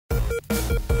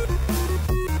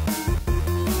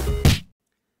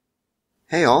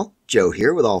Hey all, Joe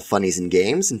here with All Funnies and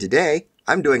Games, and today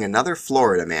I'm doing another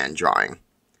Florida Man drawing.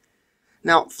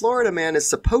 Now, Florida Man is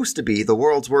supposed to be the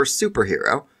world's worst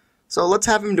superhero, so let's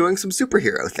have him doing some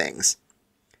superhero things.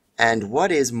 And what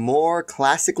is more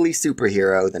classically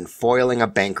superhero than foiling a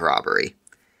bank robbery?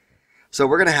 So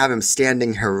we're going to have him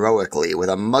standing heroically with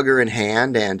a mugger in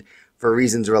hand, and for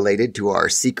reasons related to our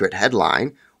secret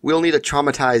headline, we'll need a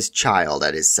traumatized child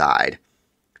at his side.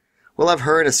 We'll have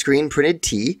her in a screen-printed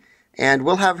tee, and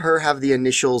we'll have her have the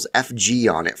initials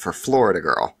FG on it for Florida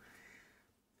Girl.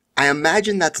 I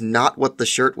imagine that's not what the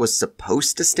shirt was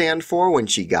supposed to stand for when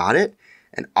she got it,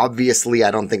 and obviously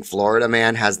I don't think Florida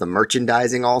Man has the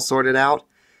merchandising all sorted out.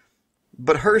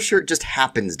 But her shirt just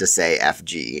happens to say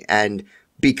FG, and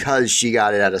because she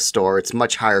got it at a store, it's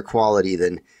much higher quality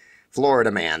than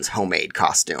Florida Man's homemade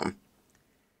costume.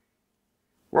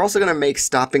 We're also going to make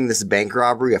stopping this bank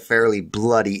robbery a fairly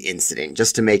bloody incident,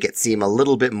 just to make it seem a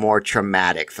little bit more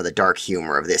traumatic for the dark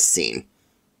humor of this scene.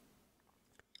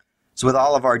 So with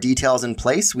all of our details in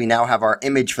place, we now have our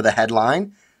image for the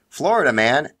headline: Florida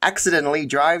Man accidentally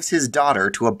drives his daughter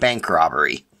to a bank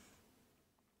robbery.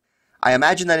 I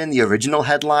imagine that in the original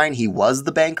headline he was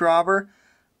the bank robber,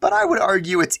 but I would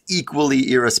argue it's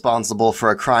equally irresponsible for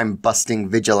a crime-busting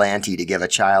vigilante to give a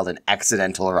child an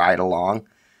accidental ride along.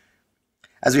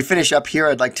 As we finish up here,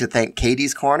 I'd like to thank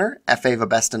Katie's Corner, F.A.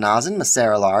 Vabestanazen,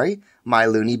 Maseralari, My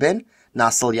Looney Bin,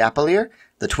 Nasıl Yapalir,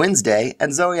 The Twins Day,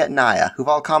 and Zoe Naya, who've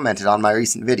all commented on my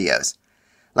recent videos.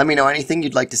 Let me know anything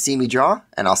you'd like to see me draw,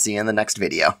 and I'll see you in the next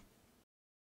video.